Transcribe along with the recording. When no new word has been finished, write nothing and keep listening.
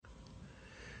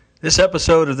This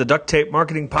episode of the Duct Tape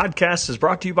Marketing Podcast is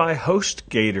brought to you by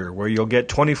HostGator, where you'll get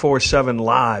 24/7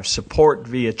 live support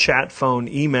via chat, phone,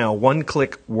 email,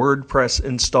 one-click WordPress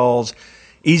installs,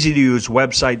 easy-to-use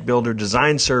website builder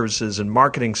design services, and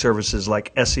marketing services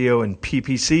like SEO and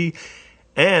PPC.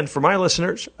 And for my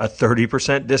listeners, a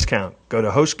 30% discount. Go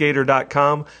to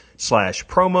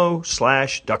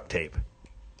HostGator.com/promo/duct tape.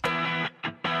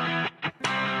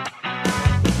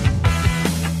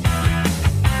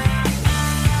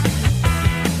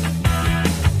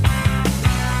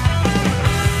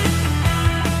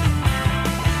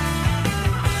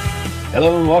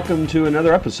 Hello and welcome to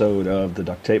another episode of the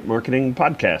Duct Tape Marketing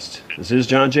Podcast. This is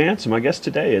Jantsch, and my guest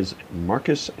today is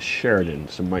Marcus Sheridan.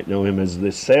 Some might know him as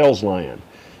the Sales Lion.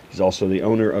 He's also the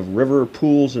owner of River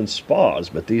Pools and Spas,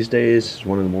 but these days he's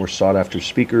one of the more sought-after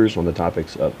speakers on the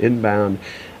topics of inbound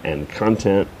and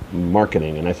content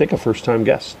marketing, and I think a first-time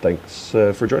guest. Thanks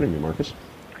for joining me, Marcus.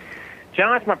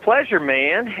 John, it's my pleasure,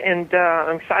 man, and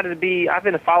I'm excited to be. I've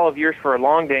been a follower of yours for a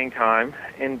long dang time,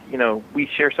 and we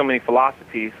share so many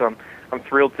philosophies, so I'm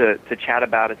thrilled to chat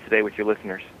about it today with your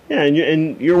listeners. Yeah,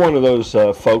 and you're one of those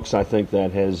folks, I think,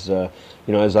 that has,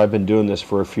 as I've been doing this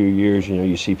for a few years,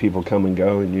 you see people come and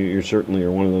go, and you certainly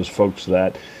are one of those folks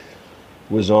that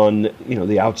was on,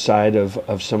 the outside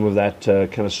of some of that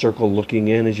kind of circle looking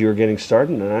in as you were getting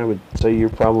started, and I would say you're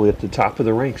probably at the top of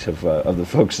the ranks of the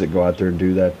folks that go out there and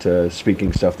do that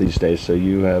speaking stuff these days. So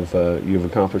you've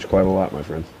accomplished quite a lot, my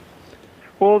friend.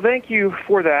 Well, thank you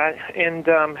for that. And,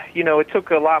 it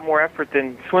took a lot more effort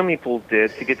than swimming pools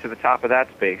did to get to the top of that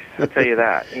space. I'll tell you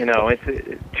that.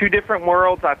 It's two different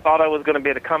worlds. I thought I was going to be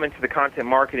able to come into the content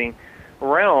marketing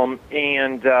realm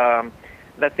and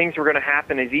that things were going to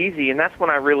happen as easy. And that's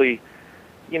when I really,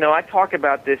 I talk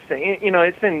about this thing.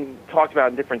 It's been talked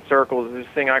about in different circles. There's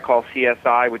this thing I call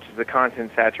CSI, which is the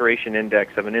Content Saturation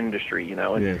Index of an industry,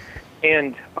 Yes.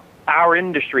 And our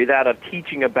industry, that of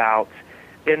teaching about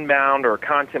inbound or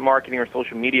content marketing or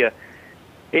social media,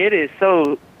 it is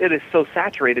so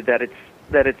saturated that it's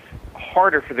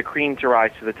harder for the cream to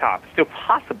rise to the top. It's still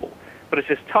possible, but it's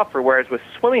just tougher. Whereas with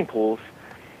swimming pools,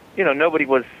 everybody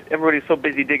was so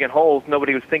busy digging holes,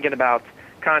 nobody was thinking about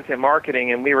content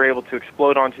marketing, and we were able to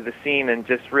explode onto the scene and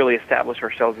just really establish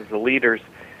ourselves as the leaders,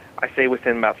 I say,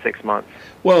 within about 6 months.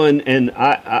 Well, and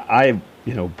I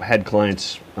had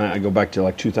clients, I go back to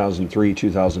like 2003,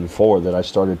 2004, that I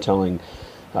started telling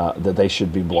that they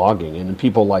should be blogging, and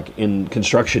people like in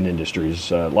construction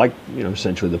industries,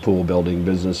 essentially the pool building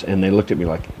business, and they looked at me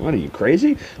like, "What, are you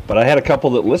crazy?" But I had a couple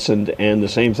that listened, and the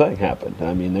same thing happened.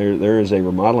 I mean, there is a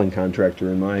remodeling contractor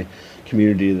in my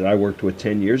community that I worked with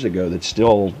 10 years ago that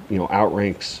still,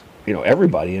 outranks,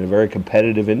 everybody in a very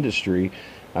competitive industry.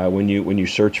 When you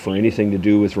search for anything to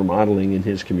do with remodeling in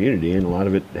his community, and a lot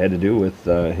of it had to do with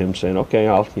him saying, "Okay,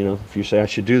 I'll, if you say I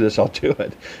should do this, I'll do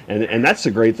it," and that's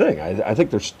a great thing. I think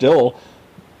there's still,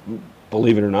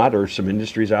 believe it or not, are some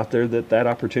industries out there that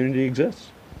opportunity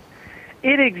exists.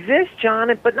 It exists,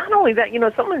 John, but not only that.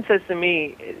 Someone says to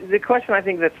me, the question I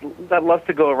think that loves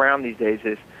to go around these days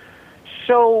is,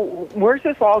 so where's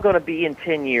this all going to be in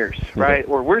 10 years, right?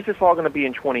 Or where's this all going to be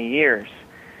in 20 years?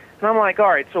 And I'm like, all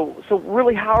right, so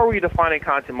really, how are we defining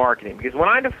content marketing? Because when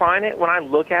I define it, when I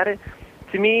look at it,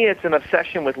 to me, it's an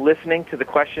obsession with listening to the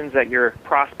questions that your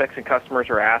prospects and customers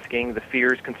are asking, the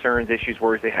fears, concerns, issues,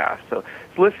 worries they have. So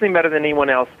it's listening better than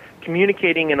anyone else,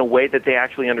 communicating in a way that they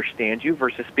actually understand you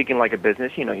versus speaking like a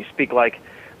business. You speak like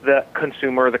the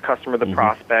consumer, the customer, the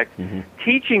prospect,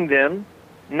 teaching them,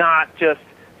 not just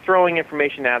throwing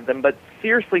information at them, but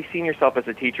seriously seeing yourself as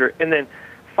a teacher, and then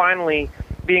finally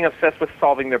being obsessed with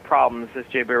solving their problems, as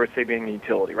Jay Bear would say, being a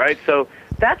utility, right? So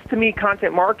that's, to me,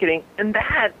 content marketing, and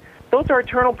those are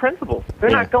eternal principles.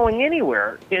 They're not going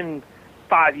anywhere in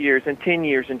 5 years and 10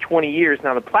 years and 20 years.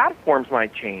 Now, the platforms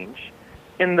might change,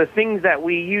 and the things that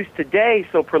we use today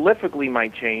so prolifically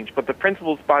might change, but the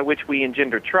principles by which we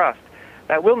engender trust,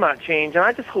 that will not change. And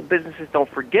I just hope businesses don't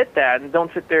forget that and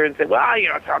don't sit there and say, well,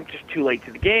 I'm just too late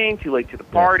to the game, too late to the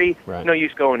party, right. No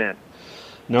use going in.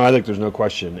 No, I think there's no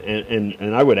question,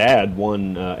 and I would add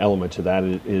one element to that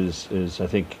is I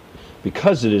think,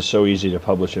 because it is so easy to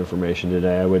publish information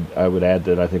today, I would add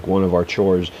that I think one of our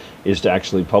chores is to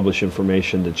actually publish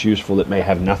information that's useful that may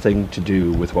have nothing to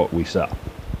do with what we sell,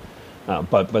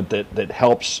 but that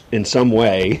helps in some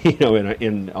way,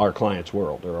 in our client's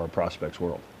world or our prospect's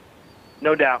world.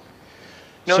 No doubt,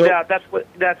 no doubt. That's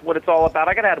what it's all about.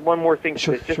 I got to add one more thing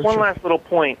to this. Just one last little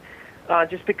point.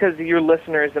 Just because of your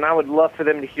listeners, and I would love for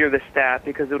them to hear this stat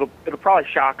because it'll probably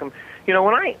shock them.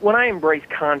 When I embraced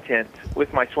content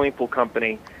with my swimming pool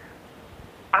company,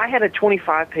 I had a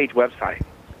 25-page website.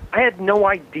 I had no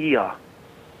idea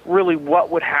really what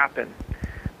would happen.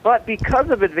 But because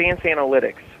of advanced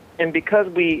analytics and because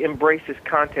we embrace this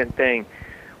content thing,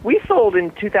 we sold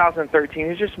in 2013,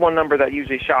 here's just one number that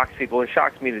usually shocks people. It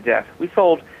shocks me to death. We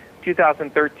sold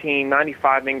 2013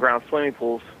 95 in-ground swimming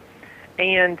pools.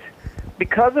 And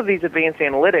because of these advanced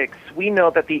analytics, we know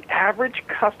that the average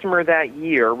customer that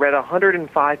year read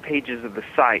 105 pages of the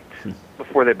site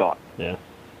before they bought. Yeah.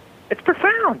 It's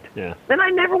profound. Yeah. And I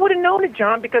never would have known it,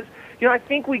 John, because I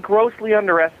think we grossly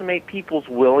underestimate people's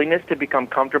willingness to become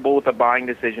comfortable with a buying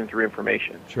decision through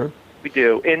information. Sure. We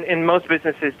do. And most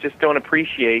businesses just don't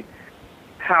appreciate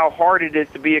how hard it is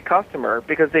to be a customer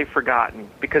because they've forgotten,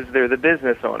 because they're the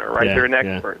business owner, right? Yeah, they're an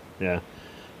expert. Yeah,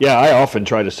 I often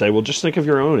try to say, well, just think of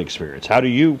your own experience. How do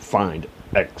you find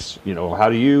X? How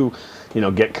do you,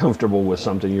 get comfortable with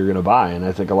something you're going to buy? And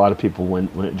I think a lot of people,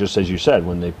 when just as you said,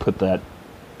 when they put that,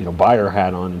 buyer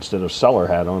hat on instead of seller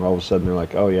hat on, all of a sudden they're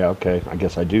like, oh, yeah, okay, I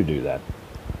guess I do that.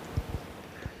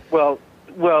 Well,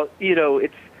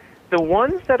 it's the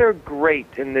ones that are great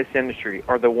in this industry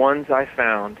are the ones I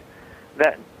found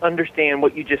that understand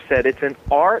what you just said. It's an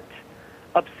art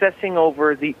obsessing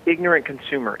over the ignorant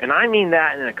consumer. And I mean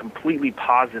that in a completely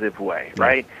positive way,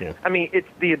 right? Yeah. I mean, it's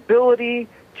the ability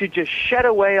to just shed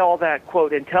away all that,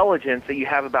 quote, intelligence that you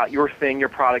have about your thing, your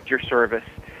product, your service,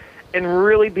 and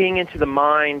really being into the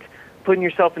mind, putting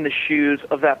yourself in the shoes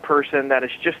of that person that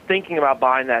is just thinking about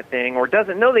buying that thing or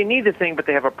doesn't know they need the thing but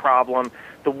they have a problem.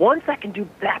 The ones that can do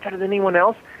that better than anyone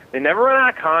else, they never run out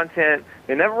of content,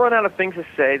 they never run out of things to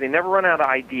say, they never run out of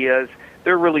ideas.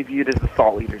 They're really viewed as the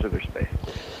thought leaders of their space.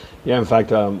 Yeah, in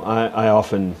fact, I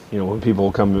often, when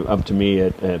people come up to me,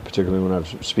 particularly when I'm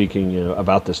speaking,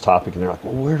 about this topic, and they're like,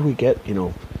 well, where do we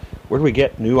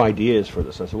get new ideas for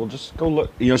this? I said, well, just go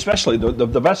look. Especially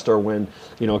the best are when,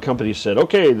 a company said,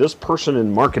 okay, this person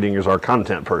in marketing is our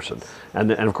content person.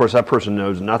 And of course, that person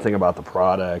knows nothing about the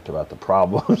product, about the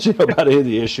problems, about any of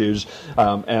the issues,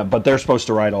 but they're supposed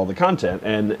to write all the content.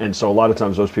 And so a lot of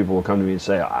times those people will come to me and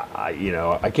say,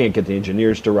 I can't get the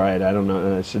engineers to write. I don't know.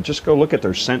 And I said, just go look at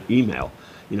their sent email.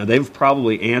 They've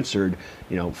probably answered,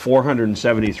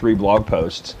 473 blog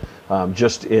posts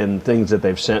just in things that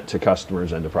they've sent to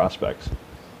customers and to prospects.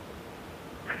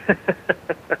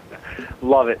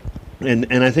 Love it.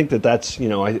 And I think that's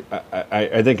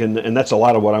I think and that's a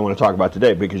lot of what I want to talk about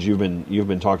today, because you've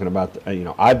been talking about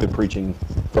I've been preaching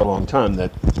for a long time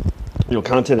that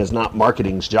content is not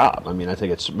marketing's job. I mean, I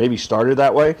think it's maybe started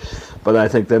that way, but I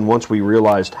think then once we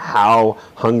realized how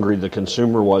hungry the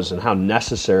consumer was and how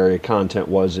necessary content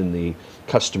was in the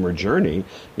customer journey,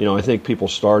 I think people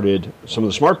started, some of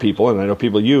the smart people, and I know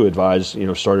people you advise,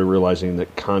 started realizing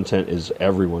that content is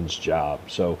everyone's job.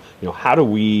 So, how do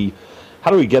we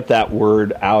get that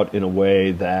word out in a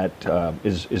way that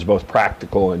is both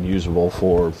practical and usable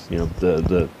for,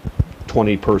 the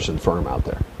 20-person firm out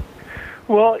there?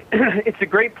 Well, it's a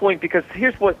great point, because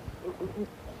here's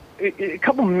a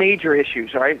couple major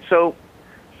issues, all right? So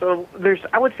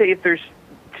I would say if there's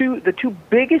the two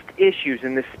biggest issues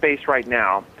in this space right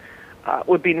now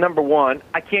would be, number one,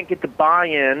 I can't get the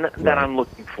buy-in that I'm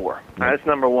looking for. That's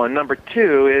number one. Number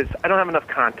two is I don't have enough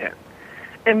content.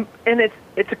 And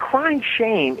it's a crying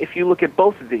shame if you look at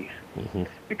both of these. Mm-hmm.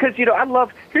 Because,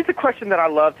 here's the question that I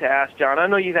love to ask, John. I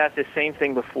know you've asked this same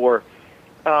thing before.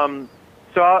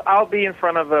 So I'll be in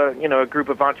front of a group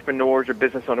of entrepreneurs or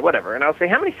business owners, whatever, and I'll say,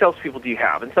 how many salespeople do you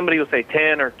have? And somebody will say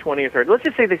 10 or 20 or 30. Let's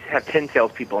just say they have 10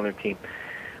 salespeople on their team.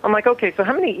 I'm like, okay, so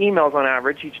how many emails on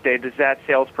average each day does that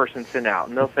salesperson send out?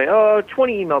 And they'll say,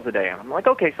 20 emails a day. And I'm like,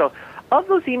 okay, so of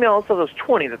those emails, of those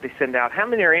 20 that they send out, how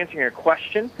many are answering a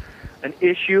question, an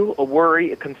issue, a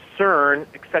worry, a concern,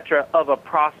 etc., of a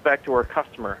prospect or a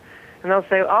customer? And they'll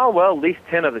say, at least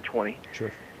 10 of the 20.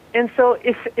 Sure. And so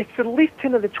if it's at least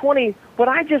 10 of the 20, what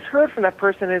I just heard from that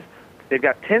person is they've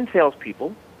got 10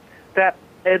 salespeople that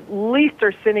at least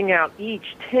are sending out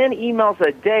each 10 emails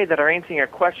a day that are answering a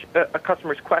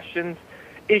customer's questions,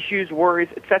 issues, worries,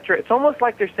 etc. It's almost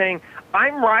like they're saying,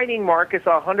 I'm writing, Marcus,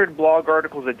 100 blog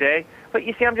articles a day, but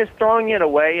you see, I'm just throwing it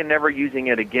away and never using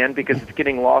it again because it's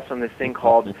getting lost on this thing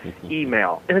called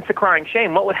email. And it's a crying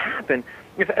shame. What would happen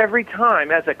if every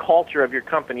time, as a culture of your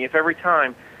company, if every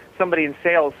time somebody in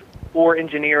sales or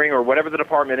engineering or whatever the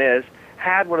department is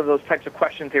had one of those types of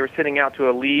questions they were sending out to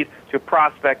a lead, to a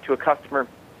prospect, to a customer,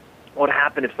 what would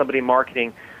happen if somebody in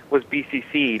marketing was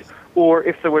BCC'd, or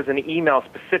if there was an email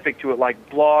specific to it, like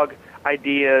blog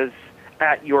ideas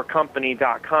at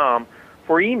yourcompany.com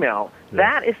for email. Yeah.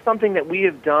 That is something that we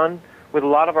have done with a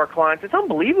lot of our clients. It's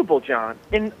unbelievable, John.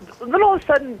 And then all of a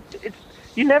sudden,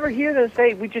 you never hear them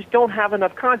say, we just don't have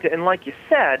enough content. And like you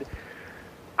said,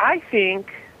 I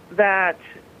think that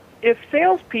if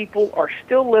salespeople are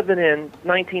still living in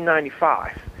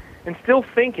 1995 and still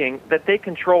thinking that they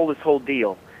control this whole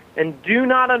deal and do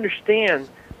not understand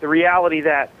the reality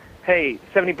that, hey,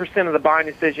 70% of the buying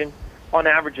decision on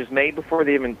average is made before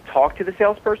they even talk to the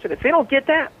salesperson, if they don't get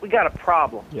that, we got a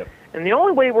problem. Yep. And the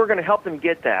only way we're going to help them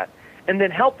get that and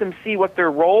then help them see what their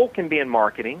role can be in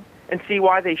marketing and see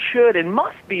why they should and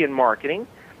must be in marketing,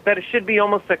 that it should be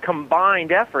almost a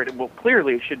combined effort. Well,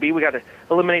 clearly it should be. We got to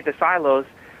eliminate the silos.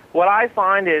 What I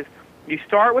find is you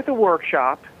start with a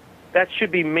workshop. That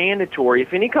should be mandatory.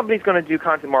 If any company's going to do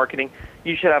content marketing,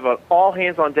 you should have an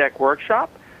all-hands-on-deck workshop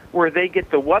where they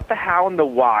get the what, the how, and the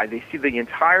why. They see the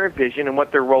entire vision and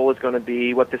what their role is going to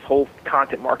be, what this whole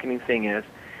content marketing thing is.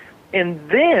 And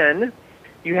then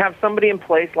you have somebody in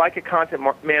place like a content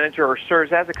manager or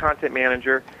serves as a content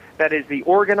manager that is the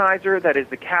organizer, that is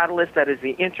the catalyst, that is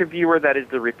the interviewer, that is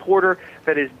the reporter,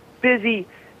 that is busy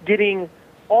getting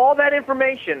all that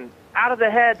information out of the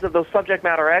heads of those subject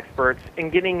matter experts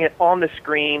and getting it on the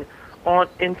screen,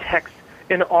 in text,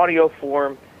 in audio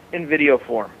form, in video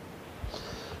form.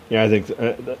 Yeah, I think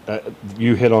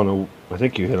you hit on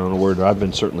a word. I've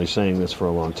been certainly saying this for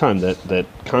a long time, that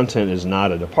content is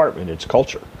not a department; it's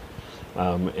culture.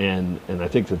 And I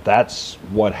think that's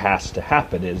what has to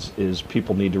happen is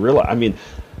people need to realize. I mean,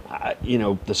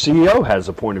 the CEO has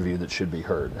a point of view that should be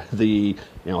heard. The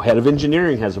head of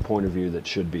engineering has a point of view that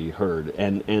should be heard.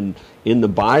 And in the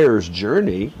buyer's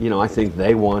journey, I think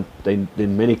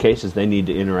in many cases they need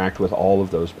to interact with all of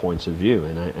those points of view.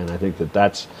 And I think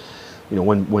that's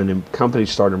when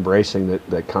companies start embracing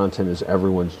that content is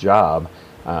everyone's job,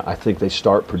 I think they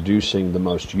start producing the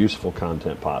most useful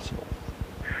content possible.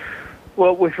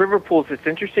 Well, with river pools, it's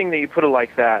interesting that you put it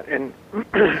like that. And,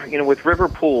 with river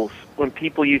pools, when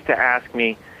people used to ask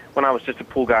me, when I was just a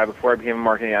pool guy before I became a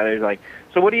marketing guy, they were like,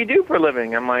 so what do you do for a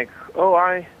living? I'm like, oh,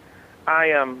 I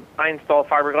install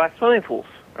fiberglass swimming pools,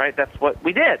 right? That's what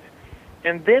we did.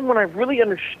 And then when I really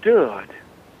understood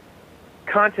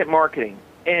content marketing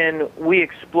and we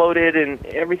exploded and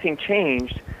everything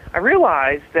changed, I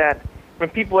realized that when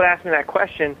people would ask me that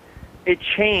question, it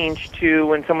changed to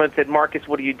when someone said, Marcus,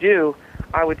 what do you do?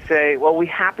 I would say, well, we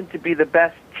happen to be the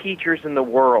best teachers in the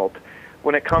world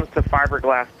when it comes to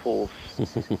fiberglass pools,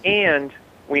 and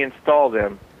we install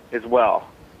them as well.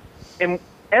 And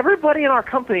everybody in our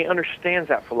company understands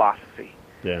that philosophy.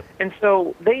 Yeah. And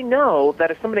so they know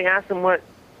that if somebody asks them what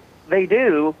they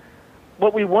do,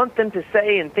 what we want them to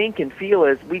say and think and feel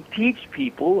is we teach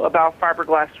people about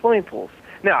fiberglass swimming pools.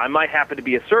 Now, I might happen to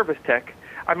be a service tech.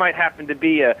 I might happen to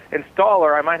be an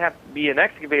installer. I might have to be an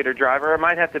excavator driver. I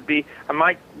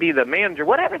might be the manager,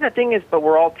 whatever that thing is, but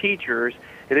we're all teachers.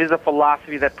 It is a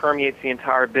philosophy that permeates the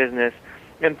entire business.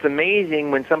 And it's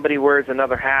amazing when somebody wears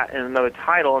another hat and another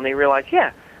title and they realize,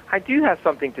 yeah, I do have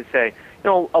something to say. A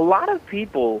lot of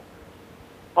people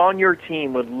on your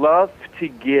team would love to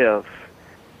give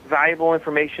valuable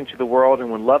information to the world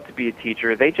and would love to be a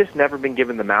teacher. They just never been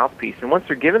given the mouthpiece. And once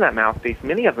they're given that mouthpiece,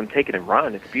 many of them take it and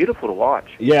run. It's beautiful to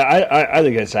watch. Yeah, I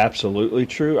think that's absolutely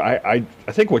true. I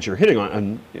think what you're hitting on,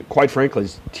 and quite frankly,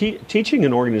 is teaching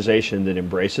an organization that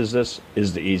embraces this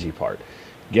is the easy part.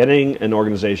 Getting an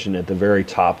organization at the very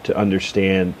top to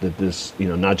understand that this,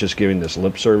 not just giving this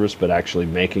lip service, but actually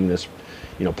making this,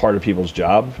 part of people's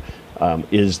job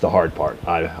is the hard part.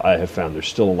 I have found there's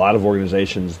still a lot of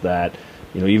organizations that,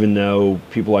 even though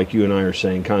people like you and I are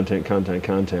saying content,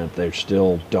 they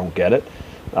still don't get it.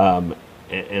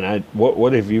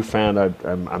 What have you found?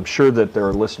 I'm sure that there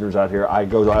are listeners out here. I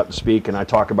go out and speak and I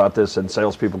talk about this, and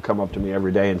salespeople come up to me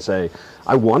every day and say,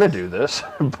 I want to do this,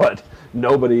 but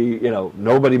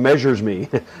nobody measures me,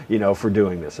 for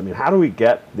doing this. I mean, how do we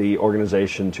get the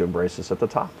organization to embrace this at the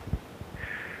top?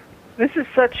 This is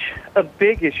such a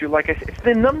big issue. Like I said, it's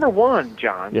the number one,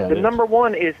 John. Yeah, the number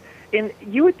one is, and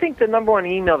you would think the number one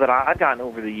email that I've gotten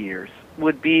over the years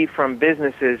would be from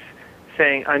businesses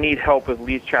saying, I need help with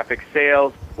lead traffic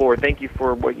sales, or thank you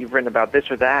for what you've written about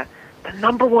this or that. The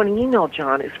number one email,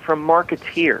 John, is from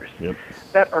marketeers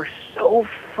that are so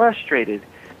frustrated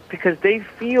because they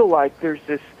feel like there's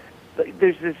this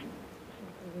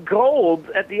gold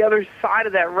at the other side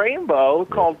of that rainbow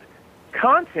called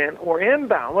content or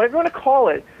inbound, whatever you want to call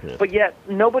it, but yet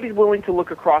nobody's willing to look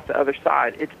across the other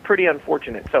side. It's pretty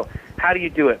unfortunate. So how do you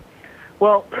do it?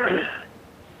 Well,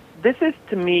 this is,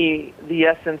 to me, the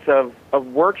essence of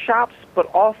workshops, but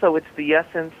also it's the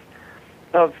essence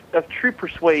of true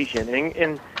persuasion.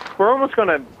 And we're almost going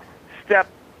to step,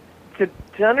 to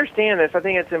understand this, I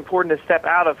think it's important to step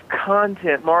out of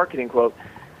content marketing, quote,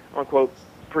 unquote,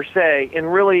 per se,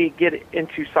 and really get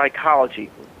into psychology.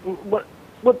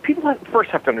 What people first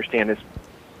have to understand is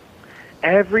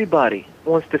everybody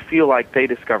wants to feel like they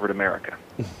discovered America.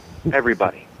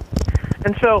 Everybody.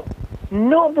 And so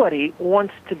nobody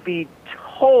wants to be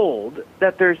told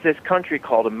that there's this country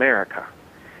called America.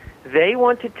 They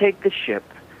want to take the ship,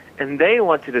 and they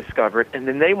want to discover it, and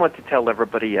then they want to tell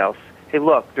everybody else, hey,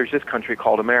 look, there's this country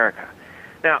called America.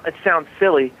 Now, it sounds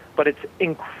silly, but it's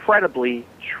incredibly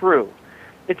true.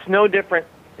 It's no different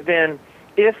than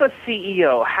if a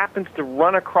CEO happens to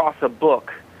run across a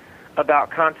book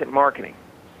about content marketing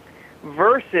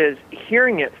versus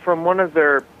hearing it from one of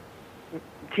their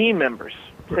team members,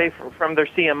 say from their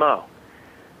CMO.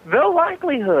 The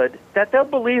likelihood that they'll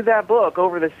believe that book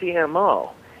over the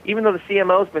CMO, even though the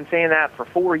CMO's been saying that for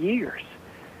 4 years,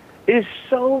 is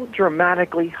so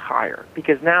dramatically higher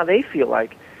because now they feel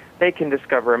like they can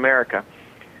discover America.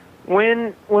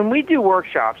 When we do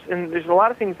workshops, and there's a lot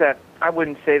of things that I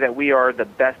wouldn't say that we are the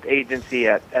best agency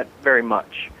at very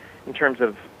much in terms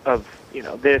of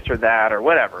this or that or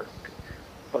whatever.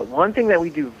 But one thing that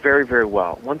we do very, very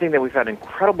well, one thing that we've had an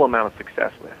incredible amount of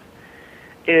success with,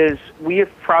 is we have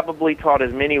probably taught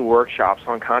as many workshops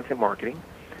on content marketing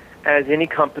as any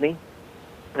company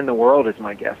in the world, is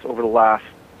my guess, over the last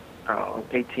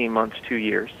 18 months, 2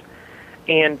 years.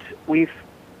 And we've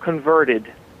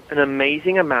converted an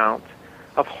amazing amount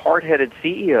of hard-headed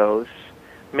CEOs,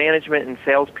 management, and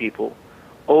salespeople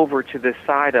over to the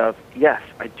side of, yes,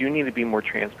 I do need to be more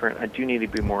transparent, I do need to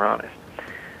be more honest.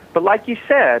 But like you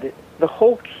said, the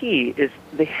whole key is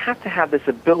they have to have this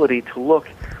ability to look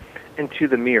into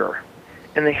the mirror.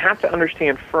 And they have to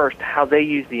understand first how they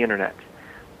use the internet.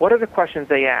 What are the questions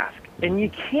they ask? And you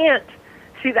can't,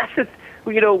 see, that's just,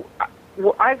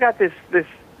 I've got this,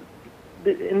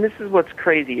 and this is what's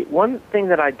crazy. One thing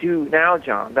that I do now,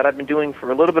 John, that I've been doing for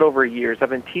a little bit over a year is I've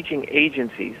been teaching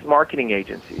agencies, marketing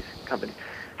agencies, companies,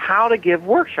 how to give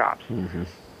workshops. Mm-hmm.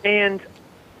 And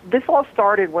this all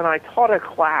started when I taught a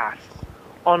class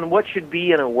on what should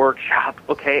be in a workshop,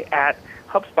 okay, at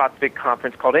HubSpot's big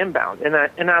conference called Inbound. And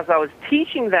as I was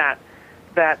teaching that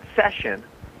session,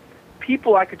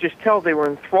 people, I could just tell they were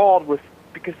enthralled with,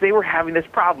 because they were having this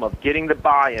problem of getting the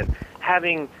buy-in,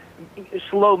 having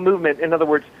slow movement. In other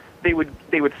words, they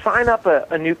would sign up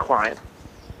a new client,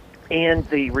 and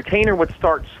the retainer would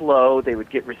start slow. They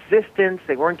would get resistance.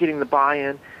 They weren't getting the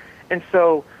buy-in. And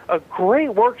so a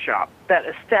great workshop that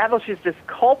establishes this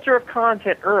culture of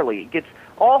content early, gets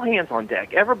all hands on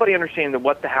deck, everybody understanding the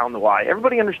what, the how, and the why,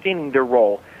 everybody understanding their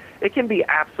role, it can be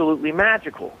absolutely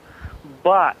magical.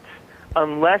 But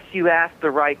unless you ask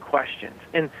the right questions,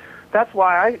 and that's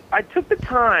why I took the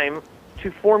time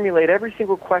to formulate every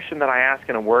single question that I ask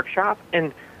in a workshop,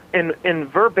 and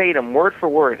verbatim, word for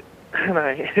word. And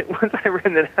once I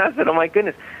read it, I said, oh my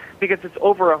goodness, because it's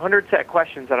over 100 set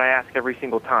questions that I ask every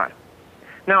single time.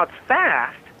 Now, it's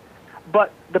fast,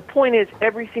 but the point is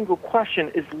every single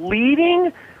question is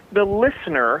leading the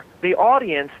listener, the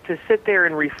audience, to sit there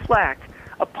and reflect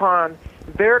upon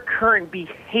their current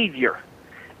behavior.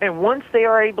 And once they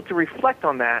are able to reflect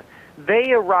on that,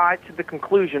 they arrive to the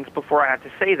conclusions before I have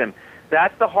to say them.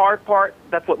 That's the hard part.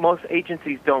 That's what most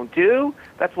agencies don't do.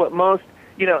 That's what most,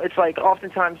 it's like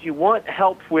oftentimes you want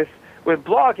help with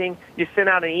blogging, you send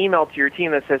out an email to your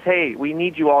team that says, hey, we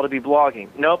need you all to be blogging.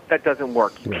 Nope, that doesn't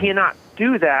work. You cannot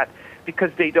do that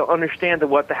because they don't understand the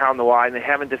what, the how, and the why, and they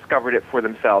haven't discovered it for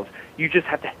themselves. You just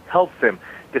have to help them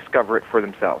discover it for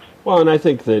themselves. Well, and I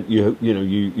think that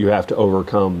you have to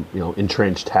overcome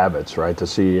entrenched habits, right? The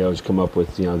CEOs come up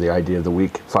with the idea of the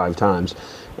week 5 times,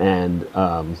 and in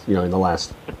the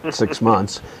last 6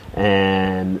 months.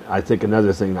 And I think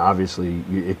another thing, obviously,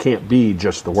 it can't be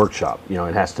just the workshop.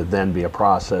 It has to then be a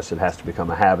process. It has to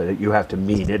become a habit. You have to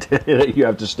mean it. You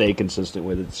have to stay consistent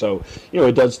with it. So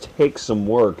it does take some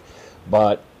work,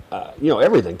 but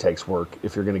everything takes work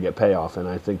if you're going to get payoff. And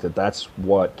I think that that's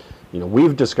what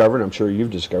we've discovered. I'm sure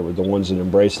you've discovered, the ones that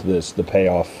embrace this, the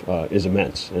payoff is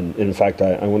immense. And in fact,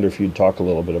 I wonder if you'd talk a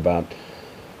little bit about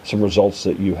some results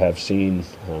that you have seen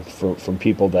from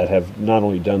people that have not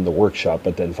only done the workshop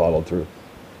but then followed through.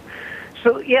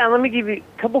 So yeah, let me give you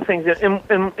a couple things.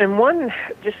 And one,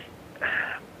 just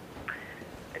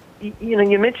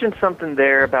you mentioned something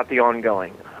there about the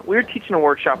ongoing. We were teaching a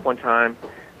workshop one time,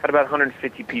 had about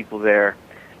 150 people there,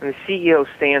 and the CEO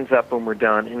stands up when we're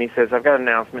done, and he says, I've got an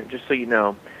announcement, just so you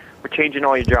know, we're changing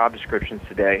all your job descriptions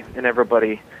today, and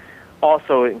everybody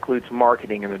also includes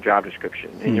marketing in the job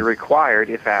description. And you're required,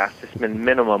 if asked, to spend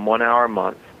minimum 1 hour a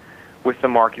month with the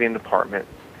marketing department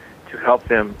to help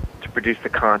them to produce the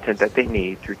content that they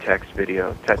need through text,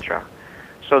 video, etc.,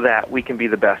 so that we can be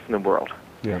the best in the world.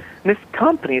 Yeah. And this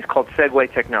company is called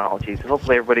Segway Technologies, and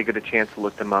hopefully everybody get a chance to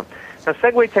look them up. Now,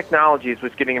 Segway Technologies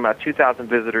was getting about 2,000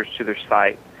 visitors to their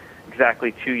site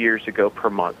exactly 2 years ago per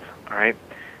month. All right,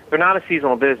 they're not a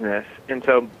seasonal business, and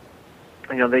so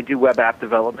they do web app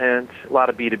development, a lot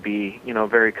of B2B,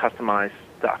 very customized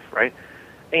stuff, right?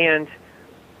 And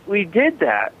we did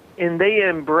that, and they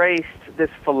embraced this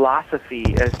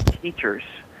philosophy as teachers.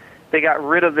 They got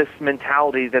rid of this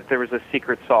mentality that there was a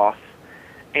secret sauce,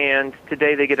 and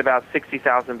today they get about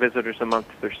 60,000 visitors a month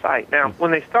to their site. Now,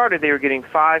 when they started, they were getting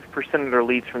 5% of their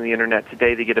leads from the Internet.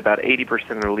 Today, they get about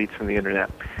 80% of their leads from the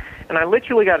Internet. And I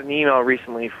literally got an email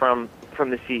recently from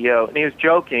the CEO, and he was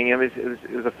joking. It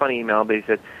was a funny email, but he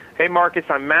said, "Hey, Marcus,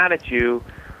 I'm mad at you.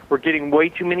 We're getting way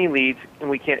too many leads, and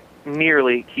we can't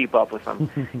nearly keep up with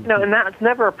them." And that's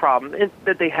never a problem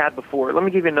that they had before. Let me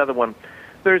give you another one.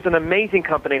 There's an amazing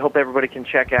company I hope everybody can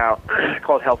check out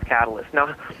called Health Catalyst.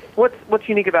 Now, what's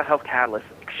unique about Health Catalyst?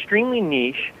 Extremely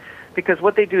niche, because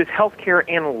what they do is healthcare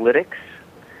analytics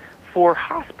for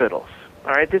hospitals.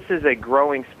 All right, this is a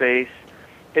growing space.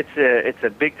 It's a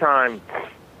big time.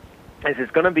 This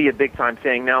is going to be a big time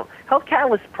thing. Now, Health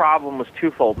Catalyst's problem was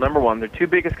twofold. Number one, their two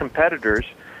biggest competitors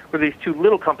were these two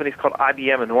little companies called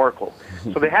IBM and Oracle.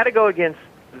 So they had to go against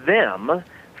them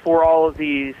for all of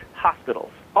these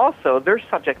hospitals. Also, their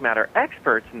subject matter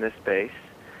experts in this space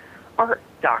are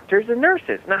doctors and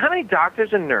nurses. Now, how many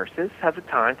doctors and nurses have the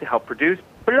time to help produce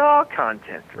blog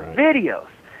content, videos?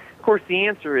 Of course, the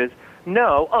answer is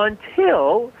no,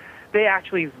 until they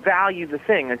actually value the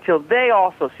thing, until they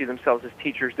also see themselves as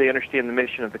teachers, they understand the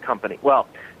mission of the company. Well,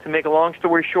 to make a long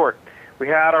story short, we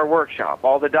had our workshop.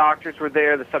 All the doctors were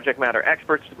there, the subject matter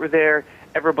experts were there,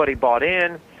 everybody bought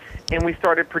in, and we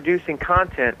started producing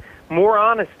content, more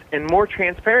honest and more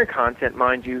transparent content,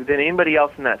 mind you, than anybody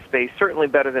else in that space, certainly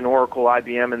better than Oracle,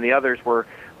 IBM, and the others were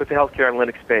with the healthcare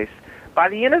analytics space. By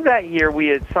the end of that year, we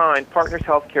had signed Partners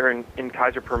Healthcare and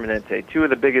Kaiser Permanente, two of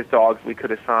the biggest dogs we could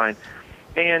have signed.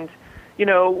 And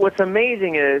what's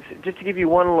amazing is, just to give you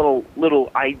one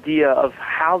little idea of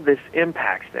how this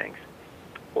impacts things,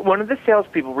 one of the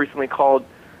salespeople recently called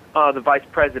the vice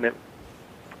president,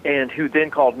 and who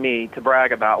then called me to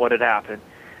brag about what had happened.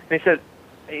 And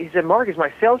he said, "Marcus,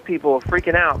 my salespeople are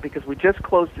freaking out because we just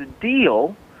closed a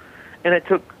deal, and it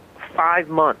took 5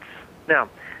 months." Now,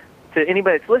 to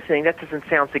anybody that's listening, that doesn't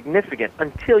sound significant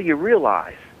until you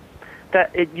realize that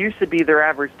it used to be their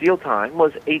average deal time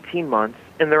was 18 months,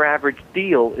 and their average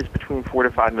deal is between $4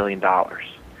 to $5 million.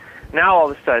 Now,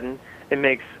 all of a sudden, it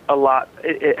makes a lot.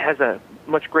 It has a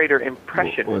much greater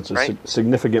impression. Well, it's a right?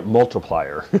 significant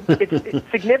multiplier. It's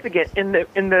significant, and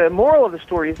the moral of the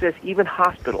story is this: even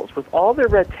hospitals, with all their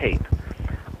red tape,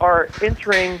 are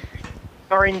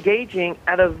engaging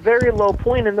at a very low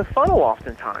point in the funnel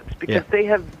oftentimes, because they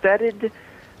have vetted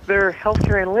their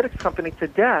healthcare analytics company to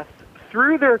death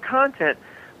through their content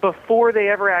before they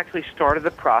ever actually started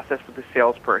the process with the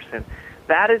salesperson.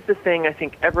 That is the thing I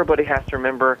think everybody has to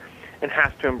remember and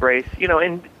has to embrace.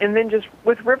 And then just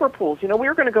with river pools, we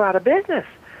were going to go out of business.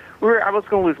 I was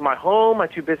going to lose my home. My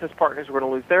two business partners were going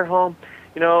to lose their home.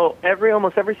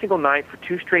 Almost every single night for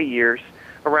 2 straight years,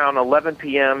 around 11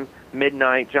 p.m.,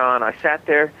 midnight, John, I sat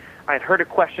there. I had heard a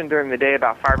question during the day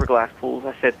about fiberglass pools.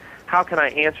 I said, how can I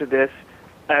answer this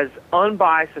as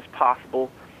unbiased as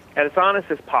possible, as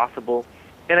honest as possible?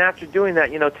 And after doing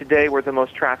that, today we're the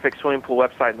most trafficked swimming pool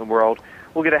website in the world.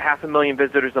 We'll get 500,000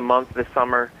 visitors a month this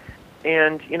summer.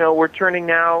 And, we're turning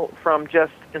now from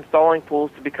just installing pools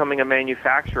to becoming a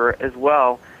manufacturer as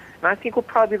well. And I think we'll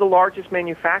probably be the largest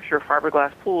manufacturer of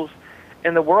fiberglass pools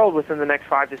in the world within the next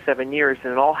 5 to 7 years.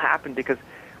 And it all happened because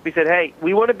we said, hey,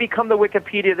 we want to become the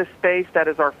Wikipedia of this space. That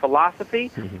is our philosophy.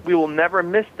 Mm-hmm. We will never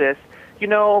miss this.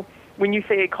 When you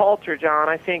say a culture, John,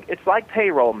 I think it's like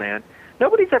payroll, man.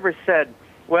 Nobody's ever said,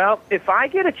 well, if I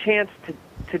get a chance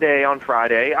today on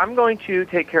Friday, I'm going to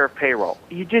take care of payroll.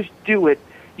 You just do it.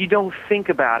 You don't think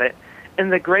about it.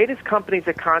 And the greatest companies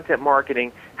at content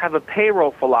marketing have a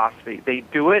payroll philosophy. They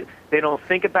do it. They don't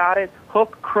think about it.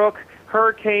 Hook, crook,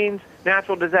 hurricanes,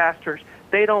 natural disasters.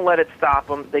 They don't let it stop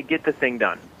them. They get the thing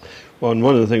done. Well, and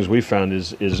one of the things we found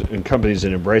is in companies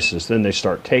that embrace this, then they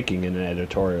start taking an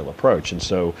editorial approach. And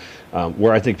so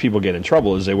where I think people get in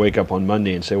trouble is they wake up on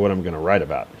Monday and say, what am I going to write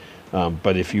about?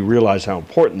 But if you realize how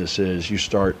important this is, you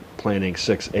start planning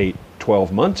 6, 8,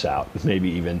 12 months out, maybe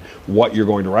even what you're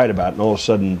going to write about. And all of a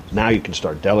sudden, now you can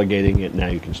start delegating it. Now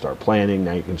you can start planning.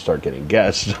 Now you can start getting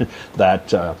guests that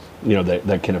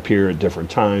can appear at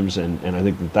different times. And I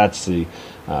think that's the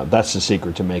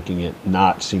secret to making it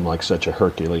not seem like such a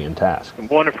Herculean task.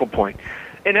 Wonderful point.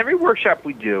 In every workshop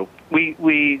we do,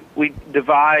 we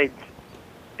divide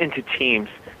into teams,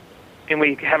 and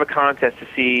we have a contest to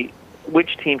see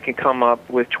which team can come up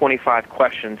with 25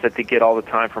 questions that they get all the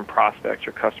time from prospects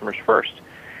or customers first.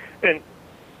 And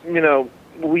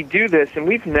we do this, and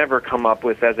we've never come up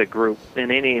with, as a group,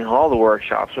 in all the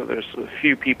workshops, whether there's a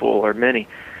few people or many,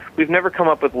 we've never come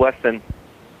up with less than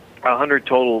 100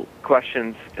 total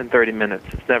questions in 30 minutes.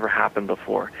 It's never happened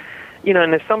before.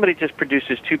 And if somebody just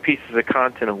produces 2 pieces of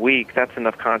content a week, that's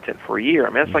enough content for a year. I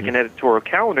mean, that's like an editorial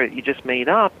calendar that you just made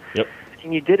up,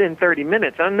 and you did it in 30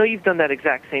 minutes. I know you've done that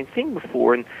exact same thing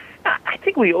before, and I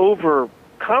think we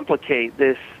overcomplicate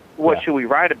this. What should we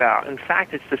write about? In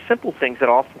fact, it's the simple things that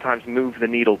oftentimes move the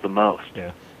needle the most.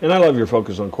 Yeah, and I love your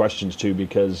focus on questions, too,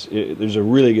 because there's a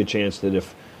really good chance that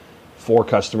if 4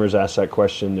 customers ask that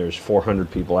question, there's 400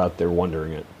 people out there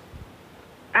wondering it.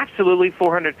 Absolutely,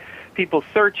 400 people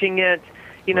searching it.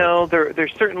 They're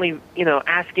certainly,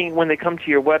 asking when they come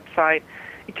to your website.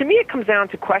 To me, it comes down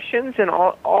to questions, and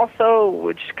also,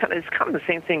 which is kind of the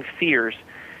same thing, fears.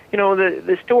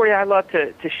 The story I love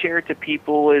to share to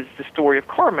people is the story of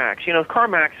CarMax.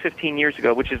 CarMax 15 years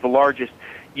ago, which is the largest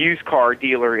used car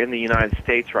dealer in the United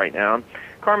States right now.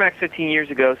 CarMax 15 years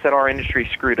ago said our industry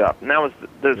screwed up, and that was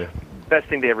the best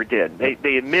thing they ever did.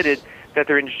 They admitted that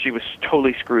their industry was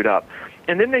totally screwed up.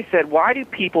 And then they said, why do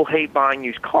people hate buying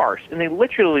used cars? And they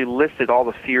literally listed all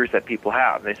the fears that people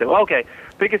have. And they said, well, okay,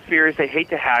 biggest fear is they hate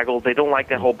to haggle. They don't like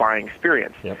that whole buying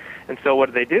experience. Yep. And so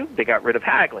what do? They got rid of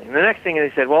haggling. And the next thing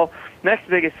they said, well, next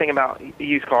biggest thing about a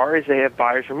used car is they have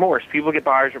buyer's remorse. People get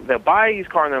they'll buy a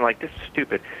used car and they're like, this is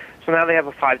stupid. So now they have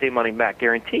a 5-day money-back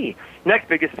guarantee. Next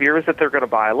biggest fear is that they're going to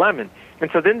buy a lemon.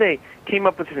 And so then they came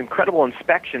up with this incredible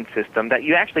inspection system that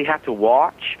you actually have to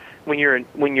watch when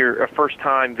you're a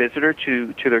first-time visitor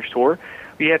to their store.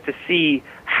 You have to see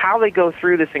how they go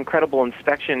through this incredible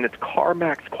inspection that's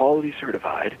CarMax quality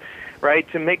certified, right,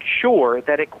 to make sure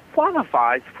that it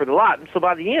qualifies for the lot. And so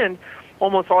by the end,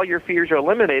 almost all your fears are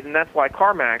eliminated, and that's why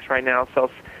CarMax right now sells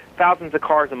thousands of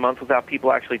cars a month without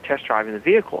people actually test driving the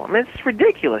vehicle. I mean, it's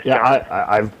ridiculous. Yeah,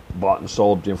 I've bought and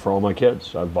sold for all my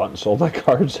kids. I've bought and sold my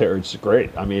cars there. It's great.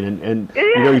 I mean, and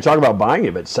you talk about buying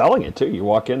it, but selling it too. You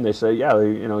walk in, they say,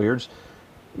 here's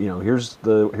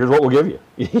what we'll give you.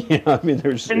 I mean,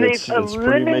 they've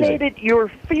eliminated your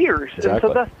fears,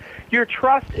 Exactly. And so your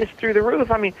trust is through the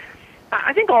roof. I mean,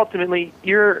 I think ultimately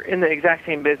you're in the exact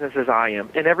same business as I am,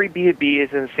 and every B2B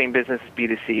is in the same business as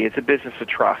B2C. It's a business of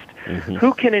trust. Mm-hmm.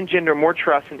 Who can engender more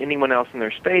trust than anyone else in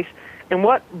their space? And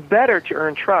what better to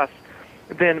earn trust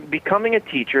than becoming a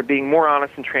teacher, being more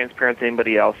honest and transparent than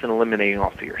anybody else, and eliminating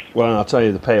all fears? Well, I'll tell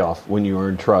you, the payoff when you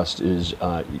earn trust is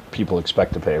people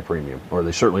expect to pay a premium, or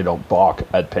they certainly don't balk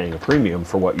at paying a premium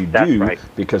for what you do,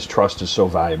 because trust is so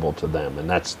valuable to them. And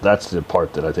that's the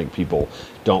part that I think people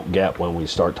don't get when we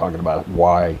start talking about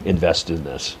why invest in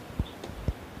this.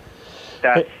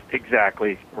 That's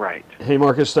exactly right. Hey,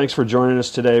 Marcus, thanks for joining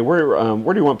us today. Where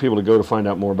do you want people to go to find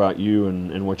out more about you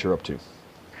and what you're up to?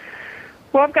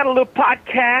 Well, I've got a little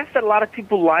podcast that a lot of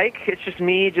people like. It's just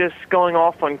me just going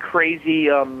off on crazy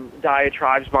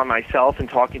diatribes by myself and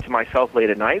talking to myself late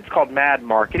at night. It's called Mad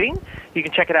Marketing. You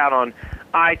can check it out on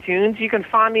iTunes. You can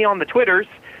find me on the Twitters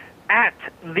at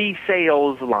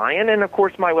TheSalesLion. And, of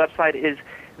course, my website is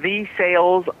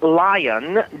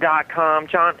TheSalesLion.com.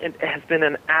 John, it has been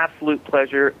an absolute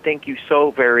pleasure. Thank you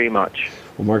so very much.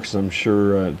 Well, Marcus, I'm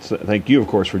sure, thank you, of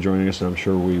course, for joining us, and I'm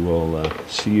sure we will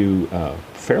see you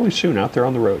fairly soon out there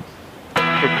on the road.